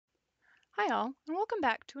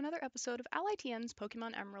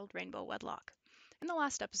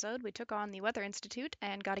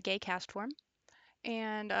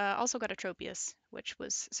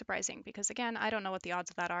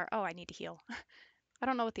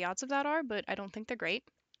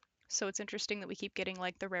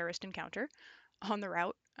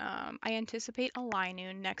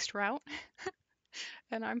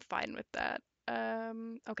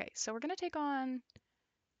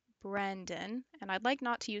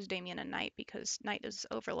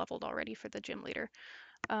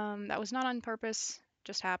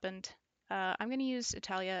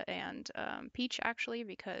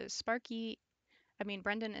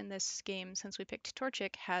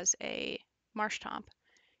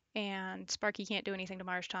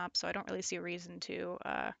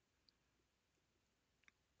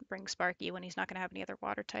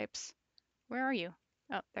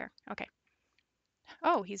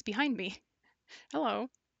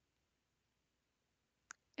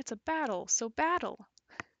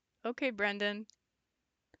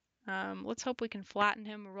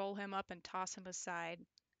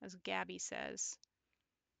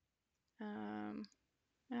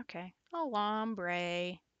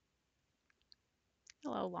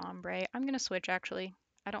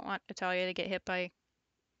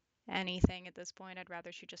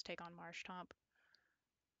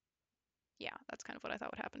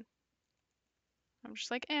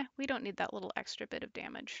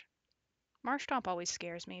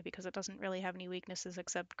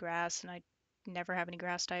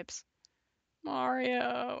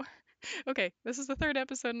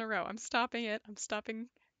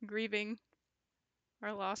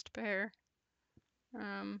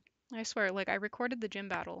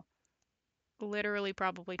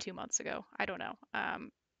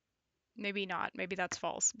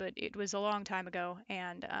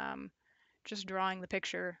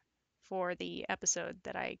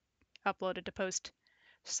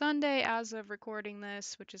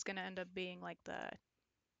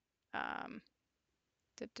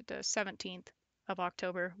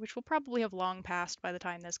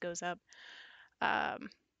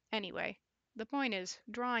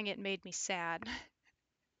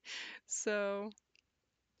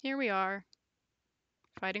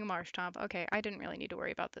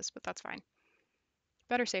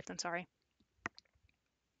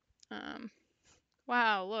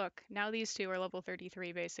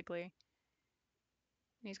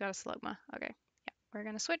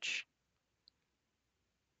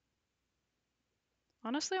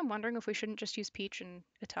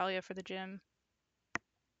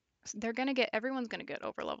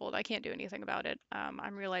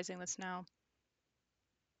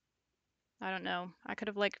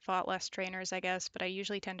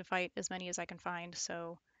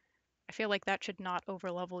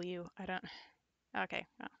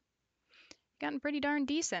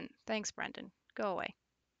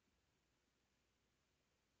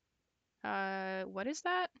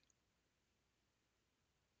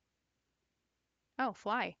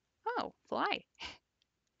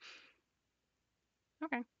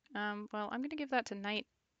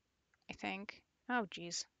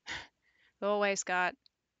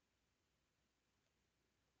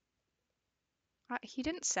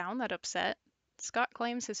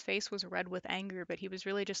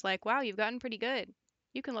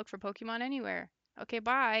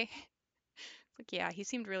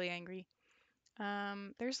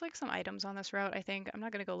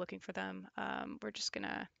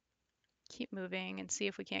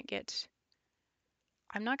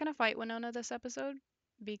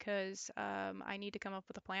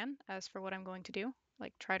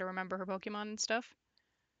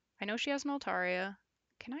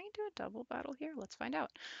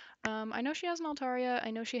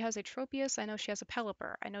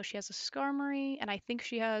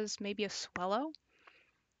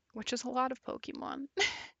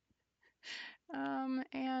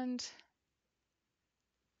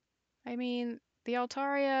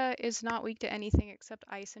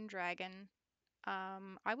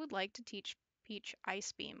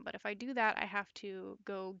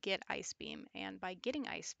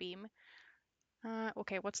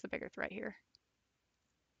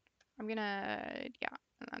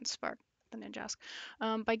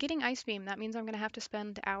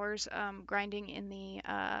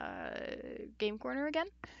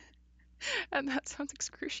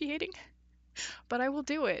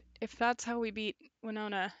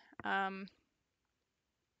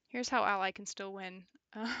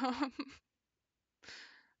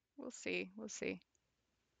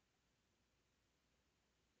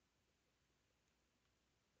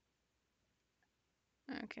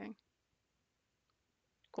Okay,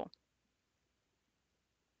 cool.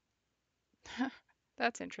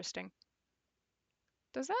 That's interesting.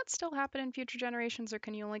 Does that still happen in future generations, or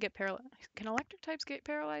can you only get paralyzed? Can electric types get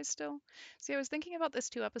paralyzed still? See, I was thinking about this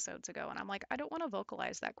 2 episodes ago, and I'm like, I don't want to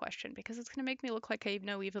vocalize that question because it's going to make me look like I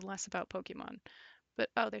know even less about Pokemon. But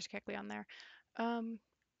oh, there's Kecleon there. Um,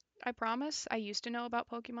 I promise I used to know about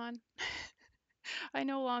Pokemon. I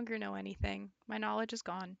no longer know anything. My knowledge is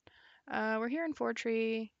gone. We're here in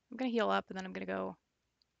Fortree. I'm gonna heal up and then I'm gonna go.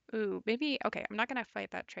 Ooh, maybe. Okay, I'm not gonna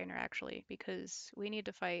fight that trainer actually because we need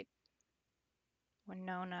to fight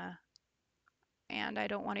Winona and I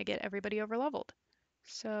don't want to get everybody overleveled.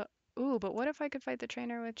 So, ooh, but what if I could fight the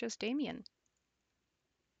trainer with just Damien?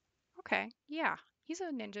 Okay, yeah, he's a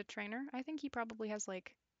ninja trainer. I think he probably has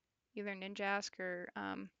like either Ninjask or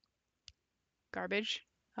garbage,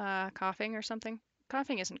 coughing or something.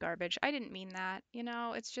 Coughing isn't garbage. I didn't mean that.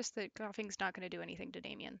 It's just that coughing's not going to do anything to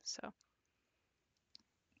Damien. So,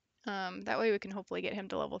 that way we can hopefully get him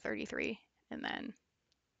to level 33. And then,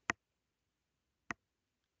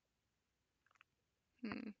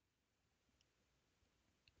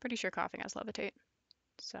 pretty sure coughing has levitate.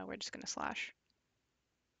 So we're just going to slash.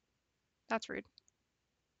 That's rude.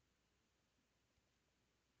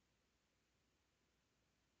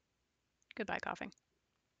 Goodbye, coughing.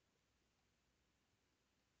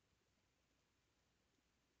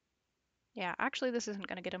 Yeah, actually, this isn't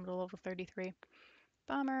going to get him to level 33.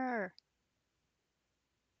 Bummer.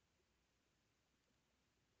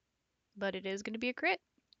 But it is going to be a crit.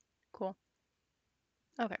 Cool.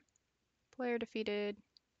 Okay. Player defeated.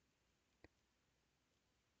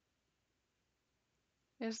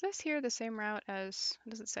 Is this here the same route as,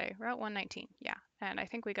 what does it say? Route 119. Yeah. And I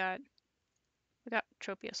think we got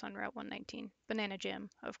Tropius on Route 119. Banana Gym,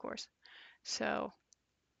 of course. So,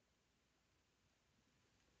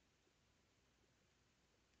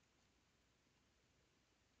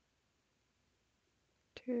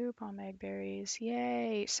 2 Pomeg berries.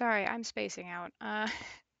 Yay. Sorry, I'm spacing out.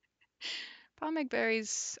 Pomeg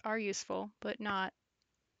berries are useful, but not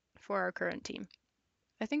for our current team.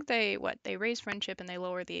 I think they raise friendship and they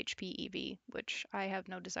lower the HP EV, which I have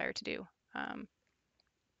no desire to do. Um,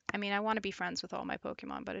 I mean, I want to be friends with all my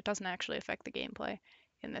Pokemon, but it doesn't actually affect the gameplay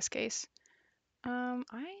in this case.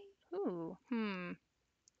 Ooh,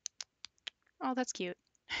 oh, that's cute.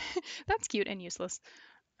 That's cute and useless.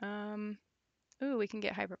 Um, ooh, we can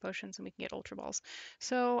get Hyper Potions and we can get Ultra Balls.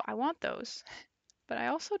 So I want those, but I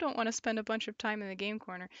also don't want to spend a bunch of time in the game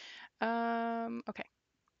corner. Okay,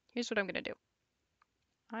 here's what I'm gonna do.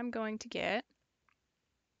 I'm going to get,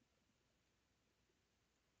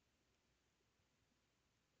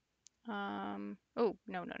 oh, no,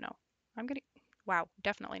 no, no. I'm gonna, wow,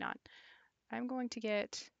 definitely not. I'm going to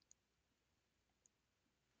get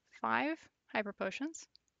 5 Hyper Potions,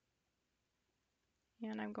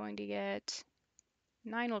 and I'm going to get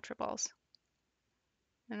 9 Ultra Balls.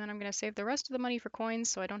 And then I'm going to save the rest of the money for coins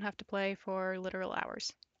so I don't have to play for literal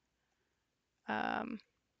hours. Um,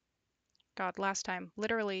 God,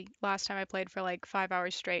 literally last time I played for like 5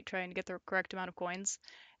 hours straight trying to get the correct amount of coins,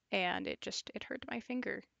 and it hurt my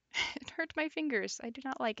finger. It hurt my fingers. I do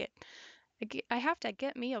not like it. I have to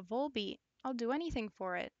get me a Volbeat. I'll do anything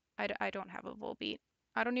for it. I don't have a Volbeat.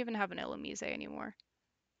 I don't even have an Illumise anymore.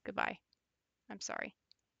 Goodbye. I'm sorry.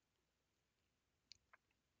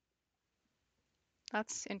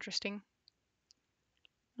 That's interesting.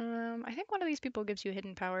 I think one of these people gives you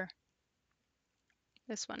hidden power.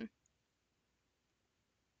 This one.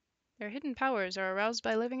 Their hidden powers are aroused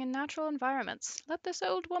by living in natural environments. Let this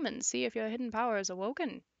old woman see if your hidden power is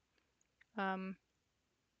awoken. Um,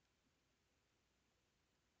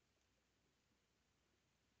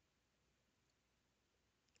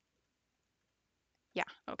 yeah,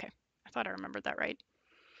 okay. I thought I remembered that right.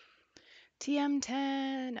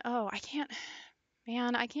 TM10. Oh, I can't.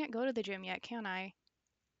 Man, I can't go to the gym yet, can I?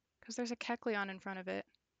 Because there's a Kecleon in front of it.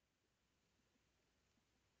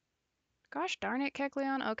 Gosh darn it,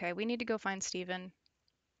 Kecleon. Okay, we need to go find Steven.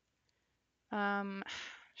 Um,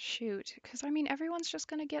 shoot. Because, I mean, everyone's just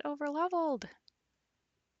going to get overleveled.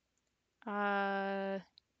 Uh,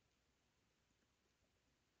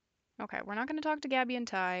 okay, we're not going to talk to Gabby and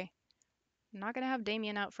Ty. I'm not going to have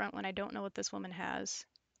Damien out front when I don't know what this woman has.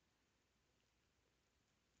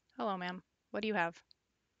 Hello, ma'am. What do you have?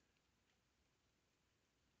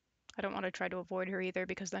 I don't want to try to avoid her either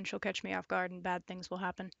because then she'll catch me off guard and bad things will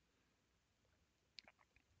happen.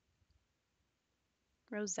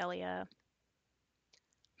 Roselia.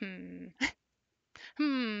 Hmm.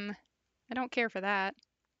 I don't care for that.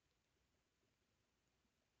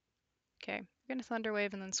 Okay, we're gonna Thunder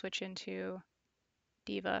Wave and then switch into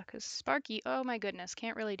Diva, because Sparky, oh my goodness,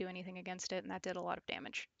 can't really do anything against it, and that did a lot of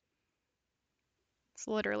damage. It's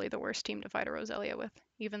literally the worst team to fight a Roselia with,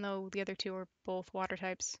 even though the other two are both water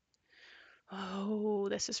types. Oh,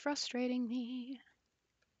 this is frustrating me.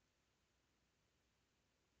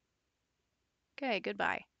 Okay,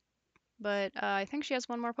 goodbye. But I think she has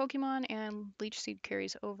one more Pokemon, and Leech Seed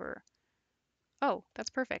carries over. Oh, that's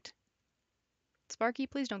perfect. Sparky,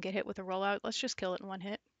 please don't get hit with a rollout. Let's just kill it in one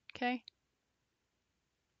hit. Okay?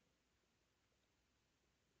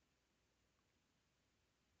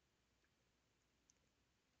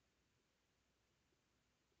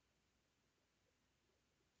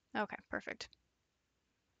 Okay, perfect.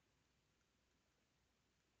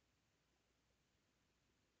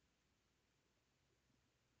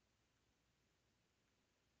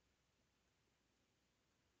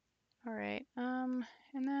 All right.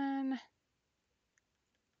 And then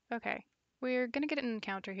okay, we're gonna get an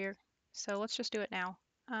encounter here, so let's just do it now.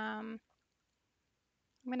 I'm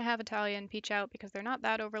gonna have Italia and Peach out because they're not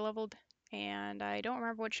that overleveled, and I don't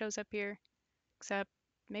remember what shows up here, except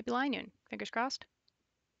maybe Linoon. Fingers crossed.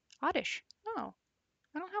 Oddish. Oh,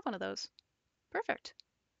 I don't have one of those. Perfect.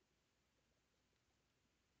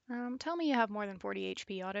 Tell me you have more than 40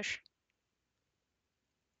 HP, Oddish.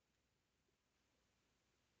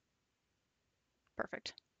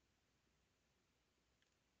 Perfect.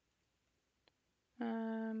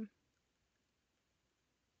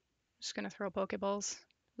 Just gonna throw Pokeballs.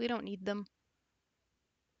 We don't need them.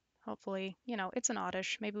 Hopefully, it's an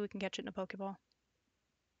Oddish. Maybe we can catch it in a Pokeball.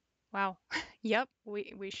 Wow. Yep,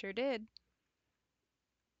 we sure did.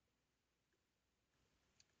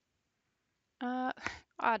 Uh,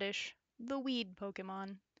 Oddish, the weed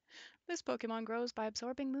Pokemon. This Pokemon grows by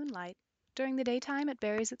absorbing moonlight. During the daytime, it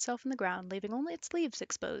buries itself in the ground, leaving only its leaves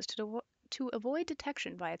exposed to avoid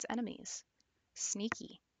detection by its enemies.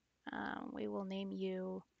 Sneaky. We will name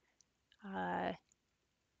you uh,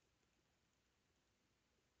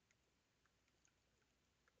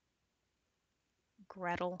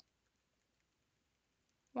 Gretel.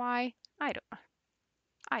 Why? I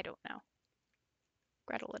don't know.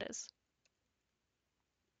 Gretel it is.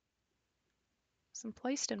 Some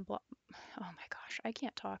placed in block. Oh my gosh, I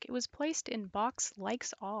can't talk. It was placed in box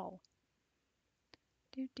likes all.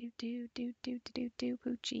 Do do do do do do do do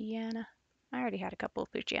Poochiana. I already had a couple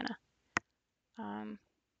of Poochiana.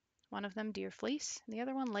 One of them Deer Fleece, and the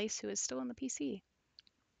other one Lace, who is still in the PC.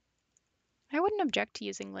 I wouldn't object to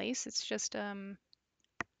using Lace. It's just I'd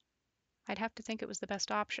have to think it was the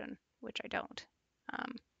best option, which I don't.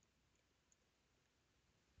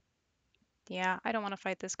 Yeah, I don't want to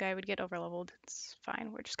fight this guy. I would get overleveled. It's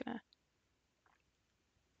fine. We're just gonna.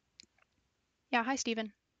 Yeah, hi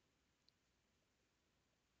Steven.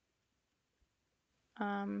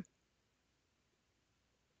 Um,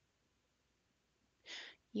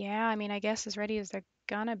 yeah, I mean, I guess as ready as they're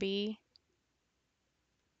gonna be.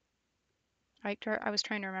 I was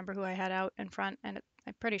trying to remember who I had out in front, and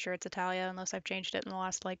I'm pretty sure it's Italia, unless I've changed it in the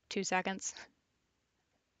last like 2 seconds.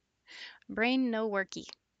 Brain no worky.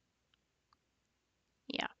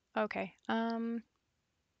 Yeah. Okay.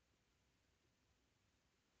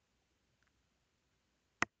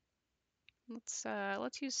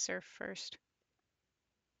 Let's use Surf first.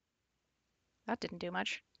 That didn't do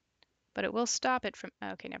much, but it will stop it from.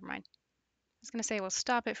 Okay, never mind. I was gonna say it will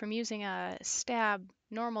stop it from using a stab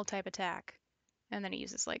normal type attack, and then it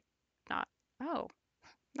uses like not. Oh,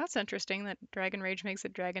 that's interesting that Dragon Rage makes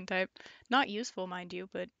it Dragon type. Not useful, mind you,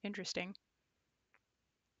 but interesting.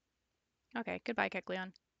 Okay, goodbye,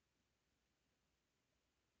 Kecleon.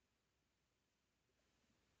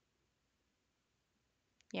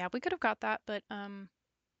 Yeah, we could have got that, but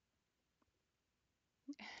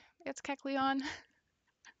it's Kecleon.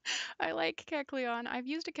 I like Kecleon. I've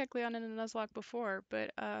used a Kecleon in a Nuzlocke before,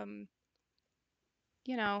 but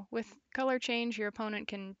with color change, your opponent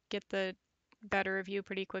can get the better of you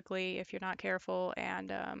pretty quickly if you're not careful, and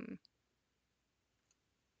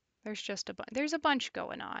there's just there's a bunch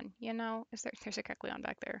going on, there's a Kecleon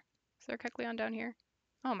back there. Is there a Kecleon down here?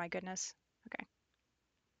 Oh my goodness. Okay.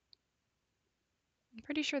 I'm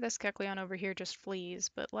pretty sure this Kecleon over here just flees,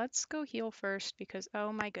 but let's go heal first because,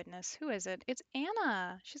 oh my goodness, who is it? It's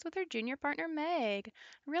Anna. She's with her junior partner, Meg.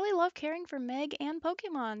 I really love caring for Meg and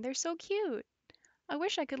Pokemon. They're so cute. I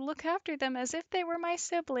wish I could look after them as if they were my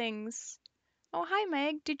siblings. Oh, hi,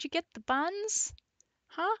 Meg. Did you get the buns?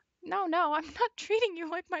 Huh? No, no, I'm not treating you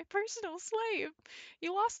like my personal slave.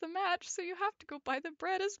 You lost the match, so you have to go buy the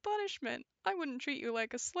bread as punishment. I wouldn't treat you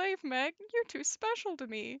like a slave, Meg. You're too special to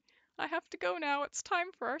me. I have to go now. It's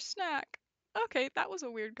time for our snack. Okay, that was a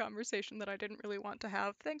weird conversation that I didn't really want to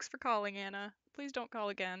have. Thanks for calling, Anna. Please don't call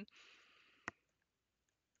again.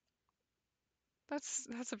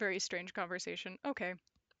 That's a very strange conversation. Okay.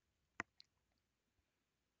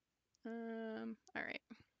 All right.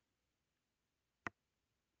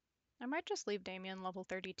 I might just leave Damien level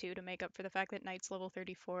 32 to make up for the fact that Knight's level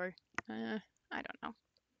 34. I don't know.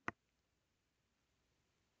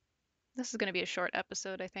 This is going to be a short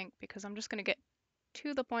episode, I think, because I'm just going to get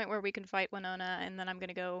to the point where we can fight Winona, and then I'm going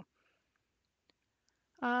to go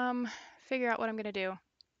figure out what I'm going to do.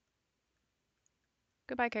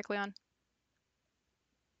 Goodbye, Kecleon.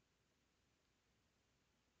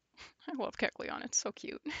 I love Kecleon. It's so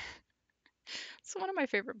cute. It's one of my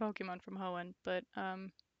favorite Pokemon from Hoenn, but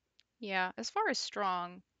yeah, as far as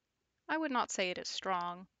strong, I would not say it is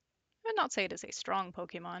strong. I would not say it is a strong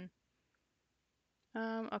Pokemon.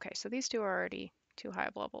 Okay, so these two are already too high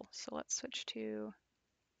of level, so let's switch to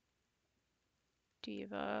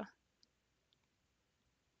Diva.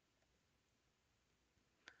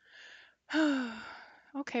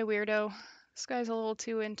 Okay, weirdo. This guy's a little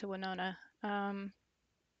too into Winona. I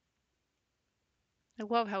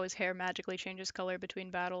love how his hair magically changes color between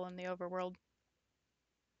battle and the overworld.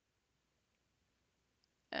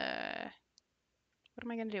 What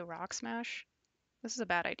am I gonna do? Rock Smash? This is a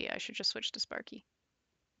bad idea. I should just switch to Sparky.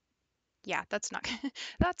 Yeah, that's not.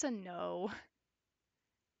 That's a no.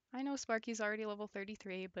 I know Sparky's already level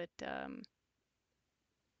 33, but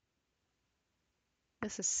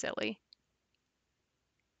this is silly.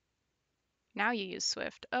 Now you use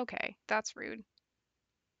Swift. Okay, that's rude.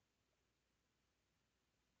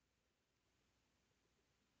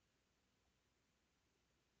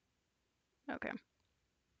 Okay.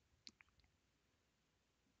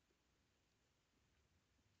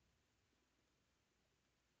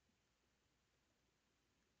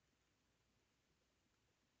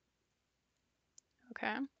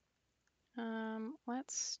 Okay.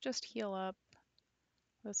 Let's just heal up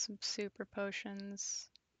with some super potions.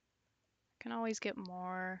 Can always get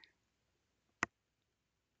more.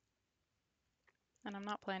 And I'm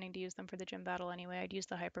not planning to use them for the gym battle anyway. I'd use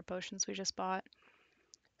the hyper potions we just bought.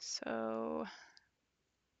 So,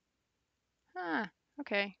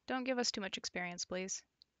 okay. Don't give us too much experience, please.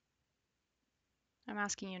 I'm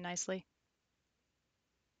asking you nicely.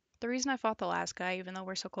 The reason I fought the last guy, even though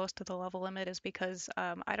we're so close to the level limit, is because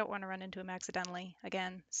I don't want to run into him accidentally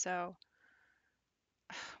again. So,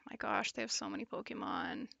 oh my gosh, they have so many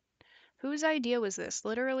Pokemon. Whose idea was this?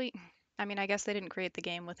 Literally, I mean, I guess they didn't create the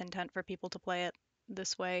game with intent for people to play it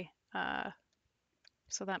this way,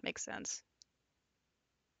 so that makes sense.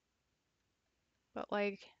 But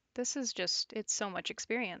like, this is just, it's so much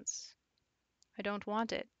experience. I don't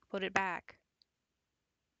want it. Put it back.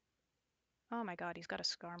 Oh my god, he's got a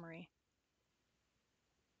Skarmory.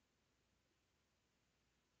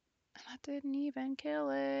 That didn't even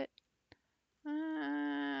kill it.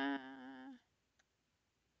 Uh,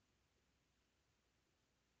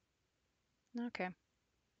 okay.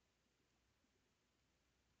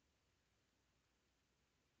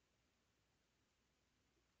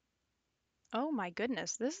 Oh my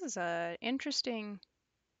goodness, this is a interesting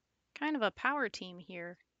kind of a power team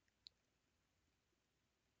here.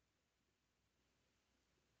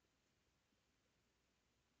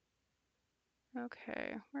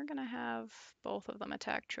 Okay, we're gonna have both of them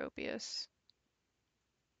attack Tropius.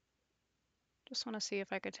 Just want to see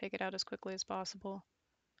if I could take it out as quickly as possible.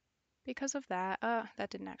 Because of that, that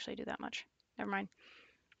didn't actually do that much. Never mind.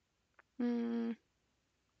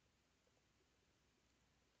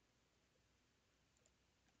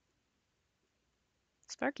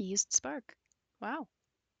 Sparky used Spark. Wow.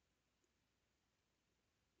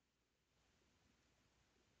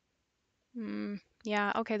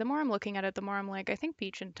 Yeah, okay, the more I'm looking at it, the more I'm like, I think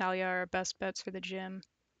Peach and Talia are best bets for the gym.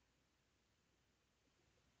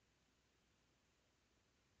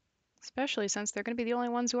 Especially since they're going to be the only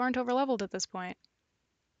ones who aren't overleveled at this point.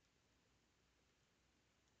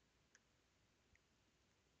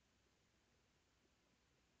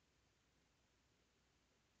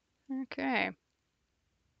 Okay.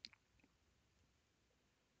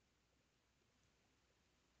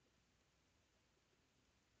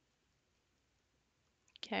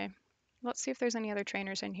 Okay. Let's see if there's any other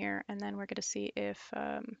trainers in here, and then we're going to see if,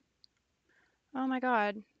 oh my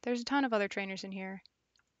god, there's a ton of other trainers in here.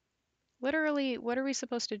 Literally, what are we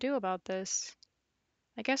supposed to do about this?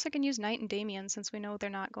 I guess I can use Knight and Damien since we know they're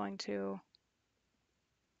not going to...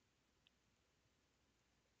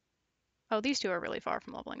 Oh, these two are really far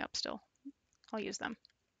from leveling up still. I'll use them.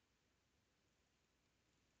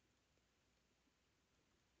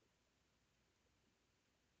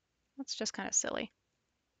 That's just kind of silly.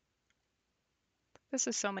 This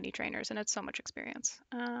is so many trainers and it's so much experience.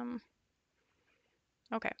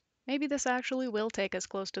 Okay. Maybe this actually will take us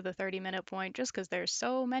close to the 30-minute point just because there's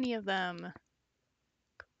so many of them.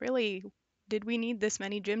 Really, did we need this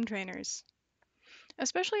many gym trainers?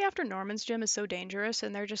 Especially after Norman's gym is so dangerous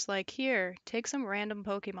and they're just like, here, take some random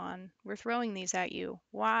Pokemon. We're throwing these at you.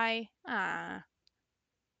 Why? Ah.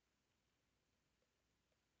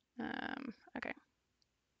 Okay.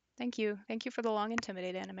 Thank you. Thank you for the long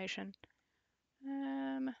Intimidate animation.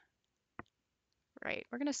 Right.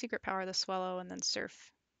 We're gonna Secret Power the Swallow and then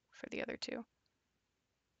Surf for the other two.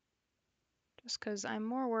 Just because I'm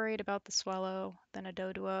more worried about the Swallow than a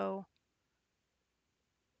Doduo.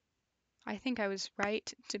 I think I was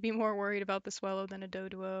right to be more worried about the Swallow than a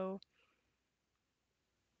Doduo.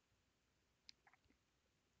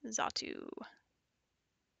 Xatu.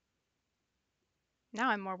 Now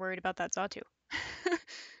I'm more worried about that Xatu.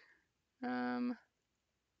 I'm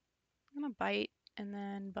gonna Bite and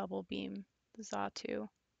then Bubble Beam the Xatu.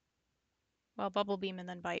 Well, Bubble Beam and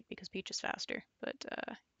then Bite because Peach is faster. But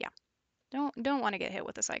yeah, don't want to get hit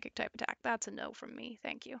with a Psychic type attack. That's a no from me.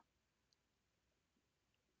 Thank you.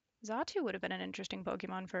 Xatu would have been an interesting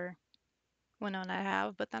Pokemon for Winona to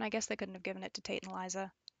have, but then I guess they couldn't have given it to Tate and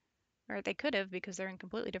Liza. Or they could have because they're in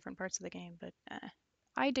completely different parts of the game, but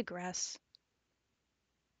I digress.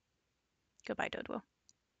 Goodbye, Doduo.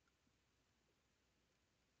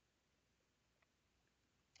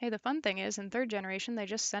 Hey, the fun thing is, in third generation, they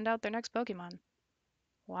just send out their next Pokemon.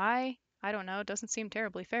 Why? I don't know. It doesn't seem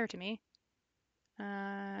terribly fair to me.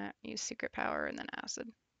 Use Secret Power and then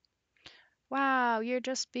Acid. Wow, you're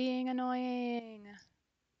just being annoying.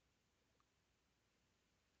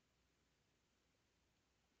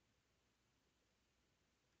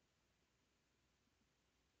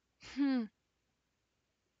 Hmm,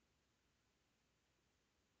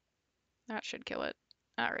 that should kill it.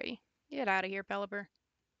 Alrighty. Get out of here, Pelipper.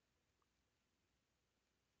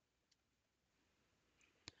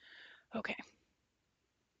 Okay.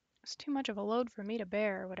 It's too much of a load for me to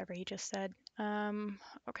bear, whatever he just said.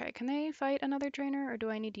 Okay, can they fight another trainer, or do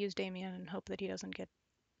I need to use Damien and hope that he doesn't get...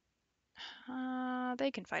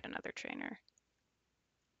 they can fight another trainer.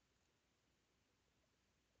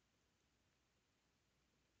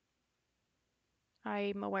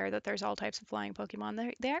 I'm aware that there's all types of flying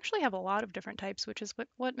Pokemon. They actually have a lot of different types, which is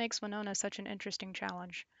what makes Winona such an interesting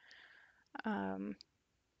challenge.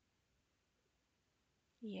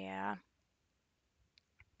 Yeah.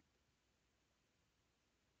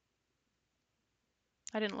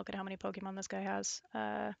 I didn't look at how many Pokemon this guy has.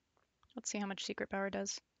 Let's see how much Secret Power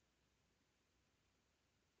does.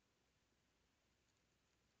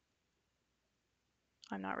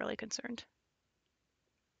 I'm not really concerned.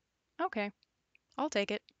 Okay, I'll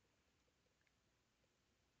take it.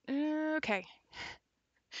 Okay.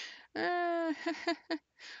 Uh,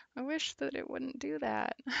 I wish that it wouldn't do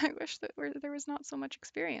that. I wish that there was not so much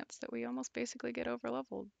experience that we almost basically get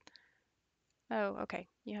overleveled. Oh, okay.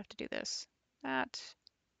 You have to do this. That.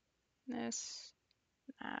 This.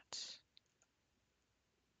 That.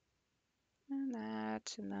 And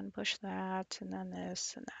that. And then push that. And then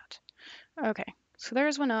this and that. Okay. So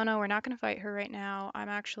there's Winona. We're not going to fight her right now. I'm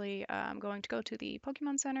actually going to go to the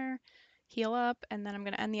Pokemon Center, heal up, and then I'm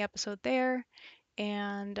going to end the episode there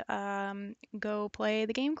and go play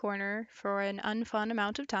the game corner for an unfun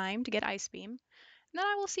amount of time to get Ice Beam. And then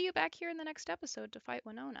I will see you back here in the next episode to fight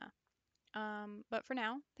Winona. But for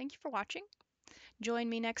now, thank you for watching. Join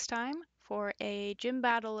me next time for a gym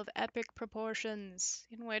battle of epic proportions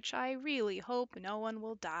in which I really hope no one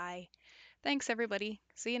will die. Thanks, everybody.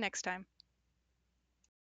 See you next time.